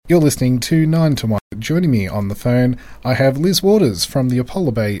You're listening to 9 to 1. Joining me on the phone, I have Liz Waters from the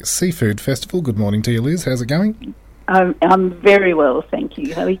Apollo Bay Seafood Festival. Good morning to you, Liz. How's it going? I'm very well, thank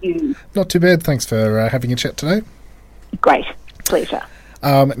you. How are you? Not too bad. Thanks for having a chat today. Great. Pleasure.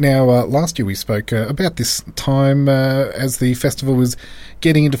 Now, last year we spoke about this time as the festival was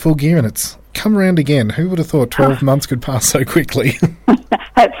getting into full gear, and it's come around again. Who would have thought 12 months could pass so quickly?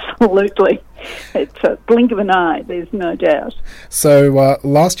 Absolutely. It's a blink of an eye, there's no doubt. So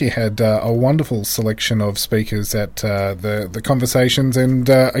last year had a wonderful selection of speakers at the conversations, and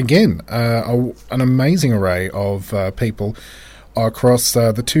again, an amazing array of people across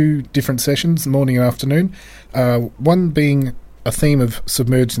the two different sessions, morning and afternoon, one being a theme of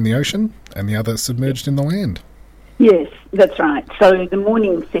submerged in the ocean and the other submerged in the land. Yes, that's right. So the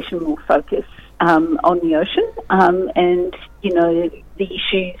morning session will focus on the ocean and, you know, the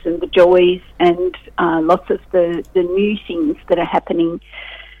issues and the joys and lots of the new things that are happening,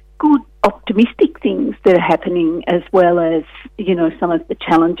 good optimistic things that are happening, as well as, you know, some of the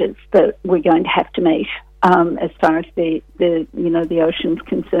challenges that we're going to have to meet as far as the ocean's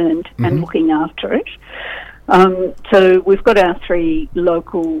concerned and looking after it. So we've got our three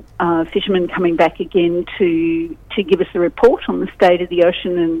local fishermen coming back again to give us a report on the state of the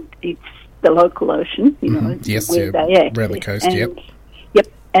ocean, and it's the local ocean, you know, yes, where they act. around the coast, and, Yep,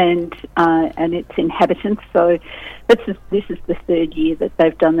 and its inhabitants. So this is the third year that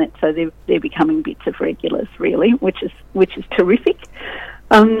they've done that. So they're becoming bits of regulars, really, which is terrific.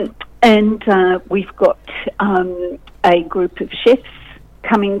 And we've got a group of chefs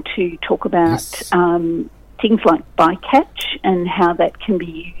coming to talk about things like bycatch and how that can be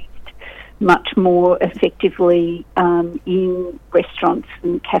used much more effectively in restaurants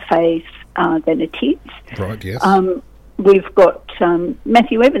and cafes than it is. Right, yes. We've got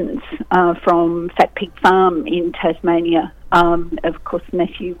Matthew Evans from Fat Pig Farm in Tasmania. Of course,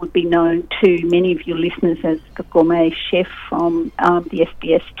 Matthew would be known to many of your listeners as the gourmet chef from the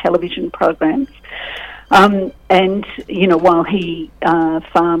SBS television programs. And, you know, while he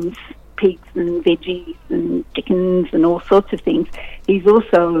farms pigs and veggies and chickens and all sorts of things, he's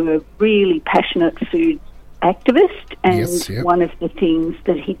also a really passionate food activist, and one of the things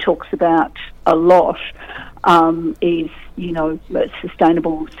that he talks about a lot is, you know,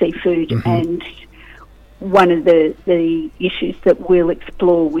 sustainable seafood, and one of the issues that we'll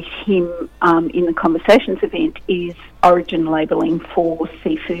explore with him in the Conversations event is origin labelling for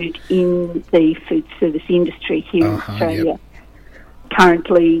seafood in the food service industry here in Australia.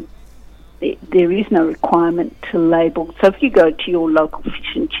 Currently, there is no requirement to label. So if you go to your local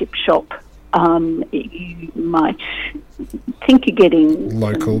fish and chip shop, you might think you're getting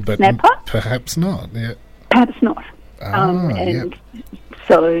local, but snapper. Perhaps not. Yeah, perhaps not.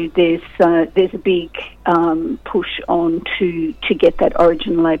 So there's a big push on to get that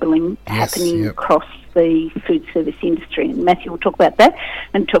origin labelling happening across the food service industry, and Matthew will talk about that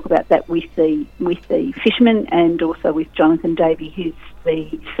and talk about that with the fishermen, and also with Jonathan Davey, who's the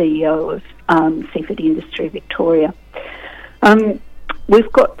CEO of Seafood Industry Victoria.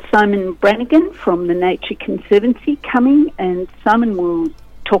 We've got Simon Brannigan from the Nature Conservancy coming, and Simon will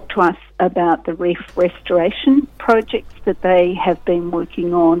talk to us about the reef restoration projects that they have been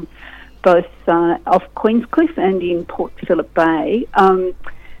working on both off Queenscliff and in Port Phillip Bay.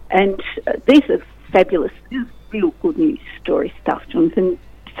 And these are fabulous, real good news story stuff, Jonathan.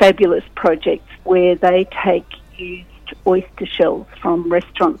 Fabulous projects where they take used oyster shells from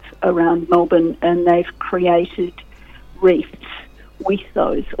restaurants around Melbourne, and they've created reefs with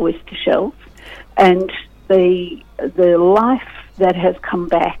those oyster shells, and the life that has come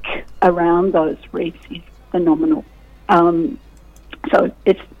back around those reefs is phenomenal. So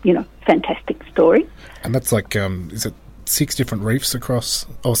it's, you know, fantastic story. And that's like, is it 6 different reefs across,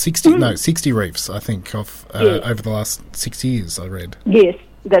 or 60 reefs, I think, of over the last 6 years, I read. Yes,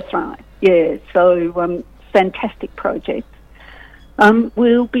 that's right. Yeah, so fantastic project.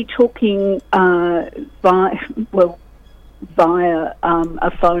 We'll be talking via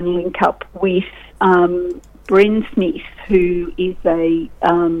a phone link-up with Bren Smith, who is a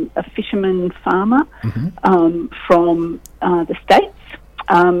fisherman farmer from the States.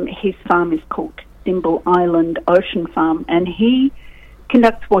 His farm is called Thimble Island Ocean Farm, and he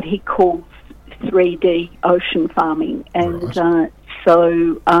conducts what he calls 3D ocean farming. And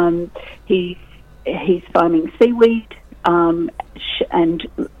so he's farming seaweed and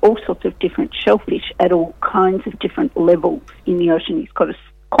all sorts of different shellfish at all kinds of different levels in the ocean. He's got a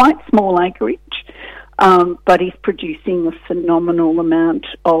quite small acreage, but he's producing a phenomenal amount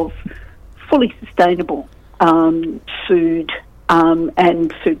of fully sustainable food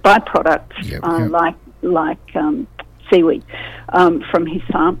and food byproducts like seaweed from his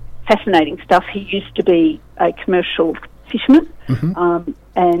farm. Fascinating stuff. He used to be a commercial fisherman,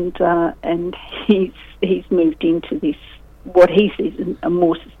 and he's moved into this, what he sees as a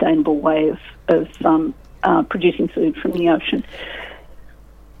more sustainable way of producing food from the ocean.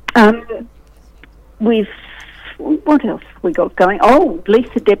 What else have we got going? Oh,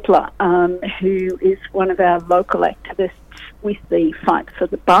 Lisa Depler, who is one of our local activists with the Fight for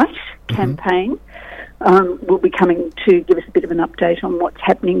the Bite campaign, will be coming to give us a bit of an update on what's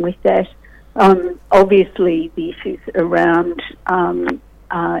happening with that. Obviously, the issues around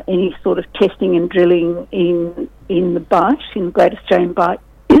any sort of testing and drilling in the Bight, in the Great Australian Bight,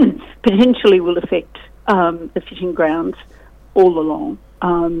 potentially will affect the fishing grounds all along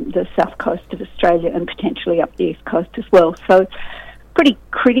the south coast of Australia and potentially up the east coast as well. So, pretty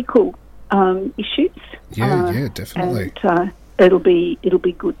critical issues. Yeah, definitely. And it'll be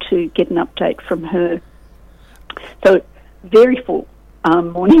good to get an update from her. So, very full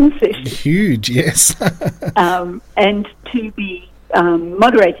morning session. Huge, yes. And to be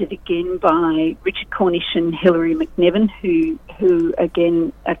moderated again by Richard Cornish and Hilary McNevin, who are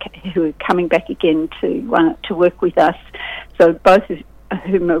coming back again to work with us. So both of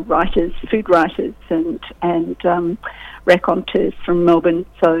whom are writers, food writers, and raconteurs from Melbourne.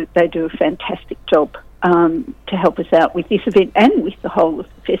 So they do a fantastic job to help us out with this event and with the whole of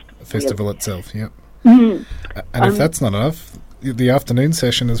the festival. The festival itself, yep. Mm. And if that's not enough, the afternoon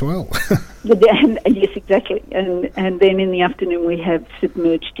session as well. Yes, exactly. And then in the afternoon we have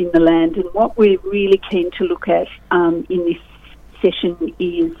Submerged in the Land. And what we're really keen to look at in this session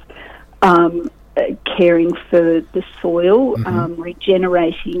is caring for the soil,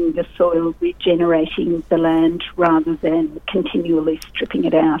 regenerating the soil, regenerating the land rather than continually stripping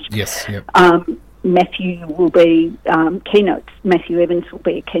it out. Yes, yep. Matthew will be keynotes. Matthew Evans will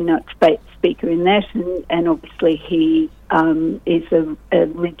be a keynote speaker in that, and obviously he is a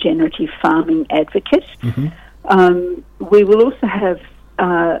regenerative farming advocate. We will also have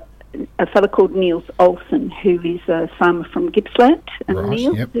a fellow called Niels Olsen, who is a farmer from Gippsland, and right,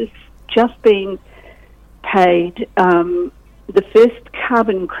 Niels yep. has just been paid the first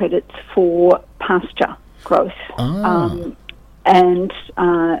carbon credits for pasture growth, and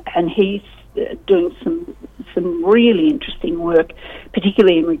he's doing some really interesting work,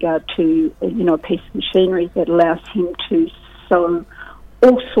 particularly in regard to a piece of machinery that allows him to sow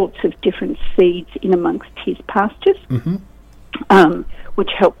all sorts of different seeds in amongst his pastures, which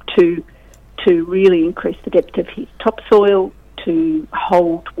help to really increase the depth of his topsoil, to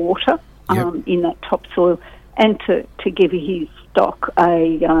hold water in that topsoil, and to give his stock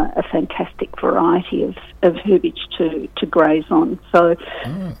a fantastic variety of herbage to graze on. So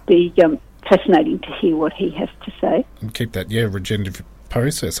the fascinating to hear what he has to say. And keep that, regenerative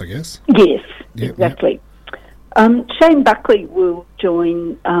process, I guess. Yes, exactly. Shane Buckley will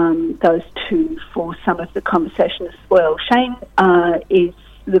join those two for some of the conversation as well. Shane is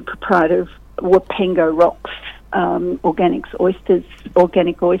the proprietor of Wapengo Rocks organic oysters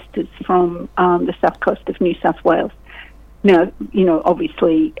from the south coast of New South Wales. Now,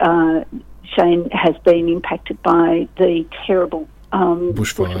 obviously Shane has been impacted by the terrible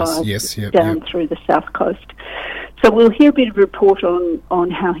bushfires down through the south coast. So we'll hear a bit of a report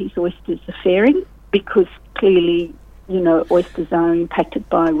on how his oysters are faring, because clearly, oysters are impacted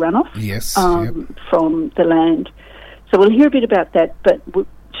by runoff from the land. So we'll hear a bit about that, but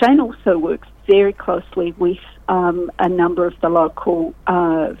Shane also works very closely with a number of the local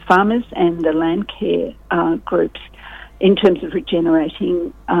farmers and the land care groups in terms of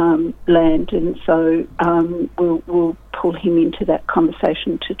regenerating land, and so we'll pull him into that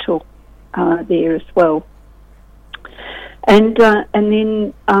conversation to talk there as well. And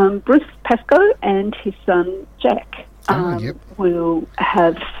then Bruce Pascoe and his son Jack will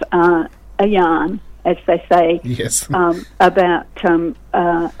have a yarn, as they say, about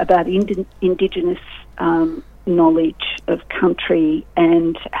Indigenous knowledge of country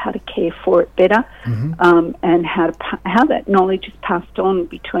and how to care for it better, and how that knowledge is passed on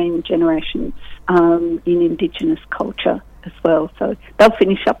between generations in Indigenous culture as well. So they'll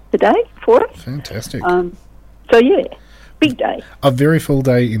finish up the day for us. Fantastic. Big day. A very full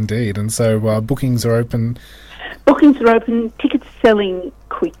day indeed, and so bookings are open. Tickets are selling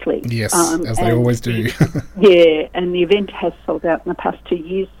quickly. Yes, as they always do. And the event has sold out in the past 2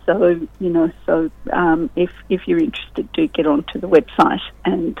 years, so, if you're interested, do get onto the website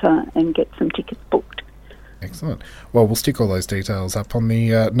and get some tickets booked. Excellent. Well, we'll stick all those details up on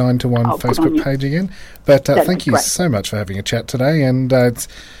the 9 to 1 Facebook page again. But thank you so much for having a chat today, and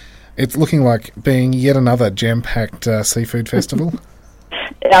it's looking like being yet another jam-packed seafood festival.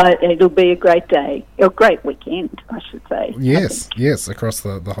 It'll be a great day, a great weekend, I should say. Yes, across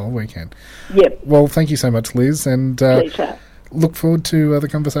the whole weekend. Yep. Well, thank you so much, Liz, and pleasure. Look forward to other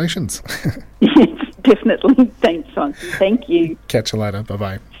conversations. Yes, definitely. Thanks, Fonzie. Thank you. Catch you later.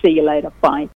 Bye-bye. See you later. Bye.